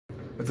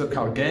What's up,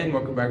 Kyle gang?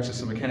 Welcome back to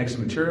some mechanics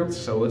and materials.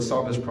 So let's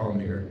solve this problem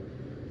here.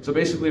 So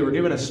basically we're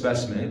given a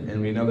specimen and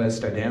we know that its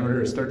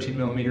diameter is 13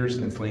 millimeters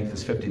and its length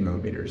is 50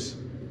 millimeters.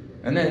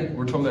 And then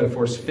we're told that a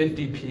force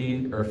 50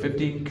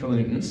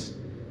 kilonewtons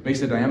makes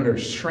the diameter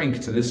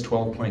shrink to this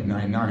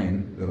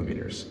 12.99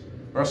 millimeters.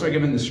 We're also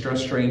given the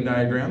stress strain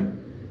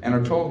diagram and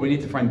are told we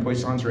need to find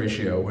Poisson's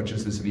ratio, which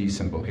is this V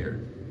symbol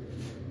here.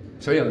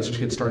 So yeah, let's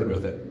just get started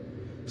with it.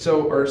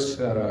 So our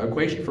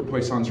equation for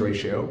Poisson's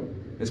ratio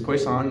is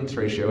Poisson's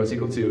ratio is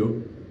equal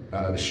to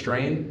the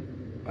strain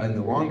in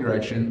the long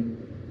direction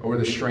over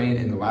the strain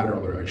in the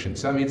lateral direction.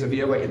 So that means if you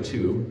have like a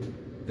tube,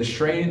 the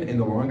strain in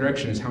the long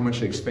direction is how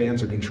much it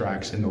expands or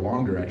contracts in the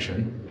long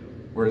direction,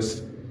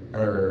 whereas,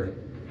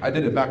 I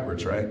did it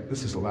backwards, right?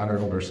 This is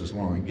lateral versus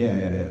long.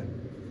 Yeah.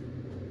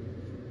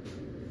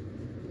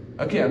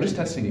 Okay, I'm just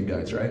testing you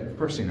guys, right? Of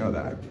course you know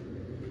that.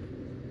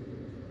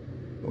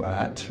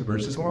 Lat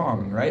versus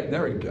long, right?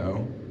 There we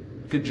go.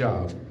 Good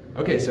job.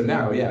 Okay, so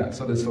now,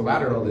 so this the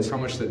lateral is how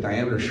much the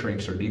diameter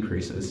shrinks or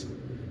decreases,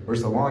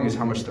 whereas the long is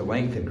how much the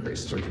length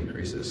increases or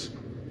decreases.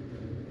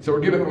 So we're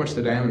given how much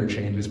the diameter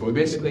changes, but we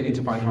basically need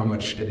to find how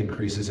much it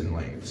increases in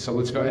length. So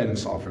let's go ahead and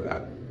solve for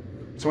that.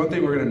 So one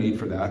thing we're going to need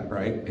for that,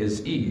 right,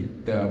 is E,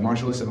 the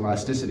modulus of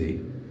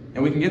elasticity.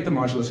 And we can get the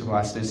modulus of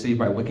elasticity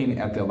by looking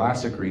at the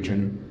elastic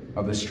region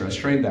of the stress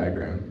strain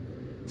diagram.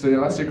 So the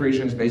elastic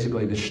region is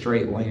basically the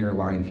straight linear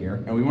line here,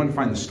 and we want to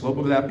find the slope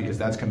of that because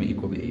that's going to be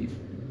equal to E.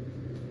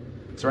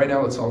 So right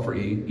now let's solve for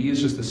E. E is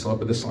just the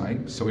slope of this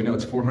line, so we know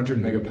it's 400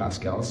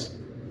 megapascals.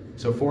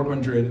 So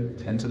 400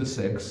 10 to the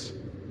 6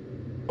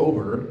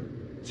 over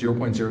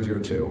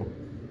 0.002. All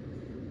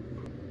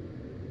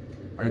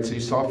right, so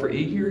you solve for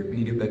E here, and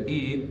you get that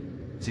E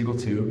is equal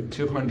to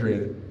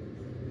 200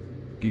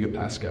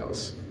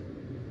 gigapascals.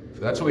 So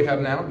that's what we have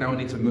now. Now we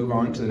need to move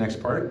on to the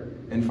next part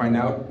and find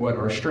out what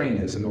our strain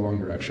is in the long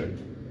direction.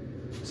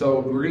 So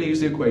we're going to use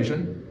the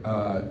equation.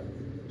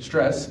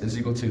 Stress is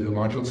equal to the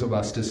modulus of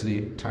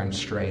elasticity times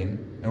strain,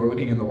 and we're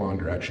looking in the long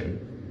direction.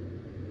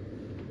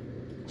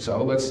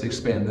 So let's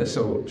expand this.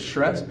 So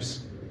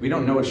stress, we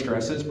don't know what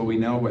stress is, but we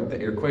know what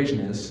the equation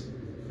is.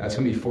 That's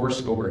going to be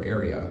force over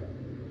area.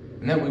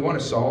 And then we want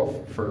to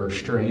solve for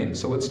strain,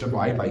 so let's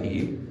divide by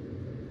E.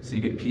 So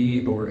you get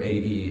P over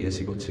AE is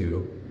equal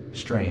to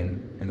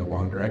strain in the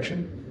long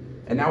direction.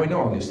 And now we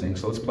know all these things,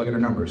 so let's plug in our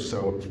numbers.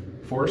 So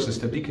force is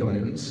 50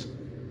 kilonewtons.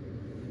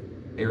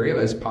 Area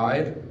is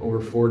pi over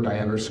 4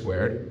 diameter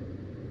squared,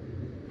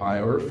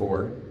 pi over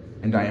 4,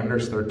 and diameter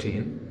is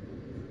 13,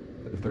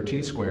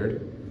 13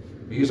 squared.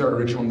 We use our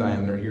original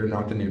diameter here,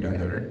 not the new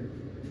diameter.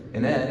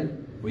 And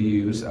then we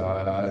use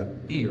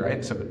E,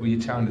 right? So we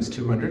found is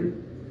 200.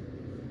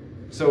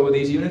 So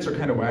these units are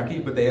kind of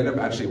wacky, but they end up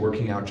actually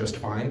working out just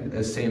fine,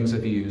 as same as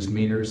if you use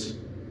meters,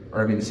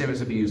 same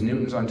as if you use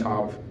newtons on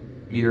top,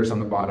 meters on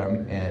the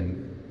bottom,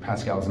 and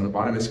pascals on the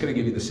bottom. It's going to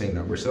give you the same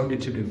number, so don't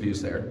get too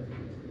confused there.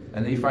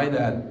 And then you find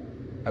that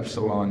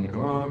epsilon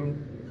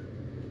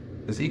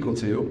is equal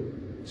to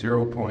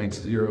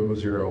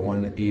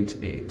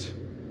 0.00188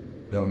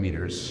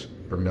 millimeters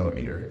per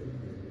millimeter.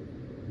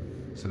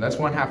 So that's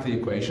one half of the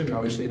equation.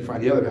 Now we just need to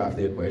find the other half of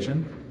the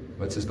equation,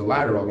 which is the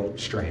lateral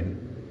strain.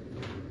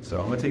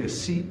 So I'm going to take a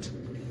seat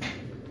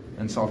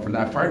and solve for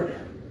that part.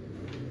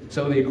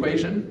 So the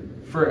equation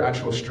for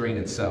actual strain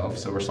itself,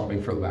 so we're solving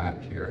for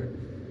lat here,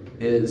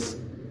 is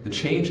the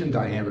change in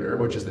diameter,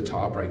 which is the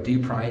top, right? D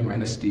prime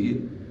minus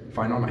D,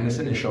 final minus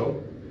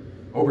initial,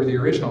 over the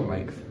original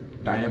length,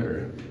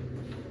 diameter.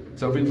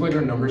 So if we plug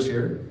our numbers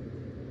here,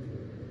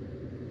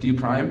 D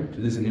prime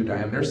is a new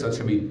diameter, so that's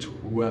going to be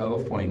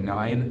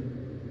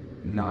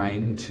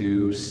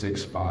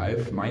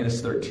 12.99265 minus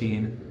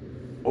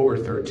 13 over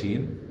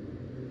 13.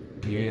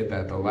 You get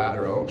that the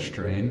lateral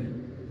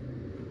strain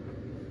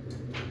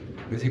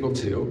is equal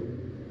to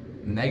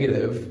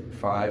negative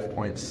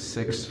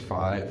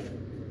 5.65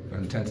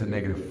 and 10 to the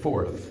negative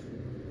 4th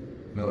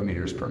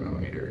millimeters per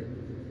millimeter.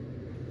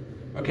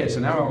 Okay, so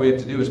now all we have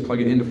to do is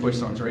plug it into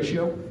Poisson's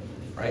ratio,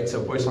 right?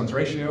 So Poisson's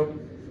ratio,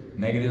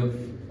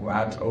 negative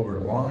lat over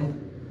long.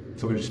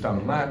 So we just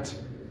found lat,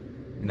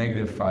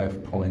 negative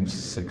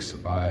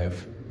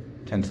 5.65,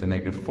 10 to the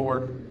negative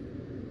 4.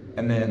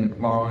 And then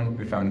long,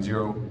 we found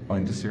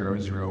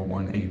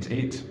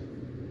 0.00188.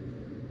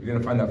 You're going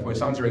to find that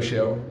Poisson's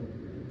ratio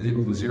is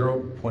equal to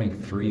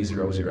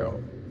 0.300.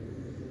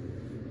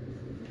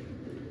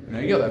 And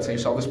there you go, that's how you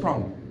solve this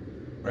problem.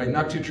 Right,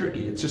 not too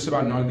tricky, it's just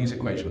about knowing these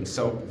equations.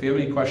 So if you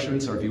have any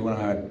questions or if you want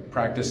to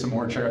practice some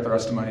more, check out the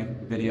rest of my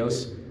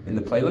videos in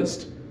the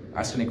playlist.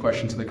 Ask any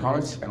questions in the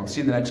comments, and I'll see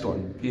you in the next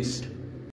one. Peace.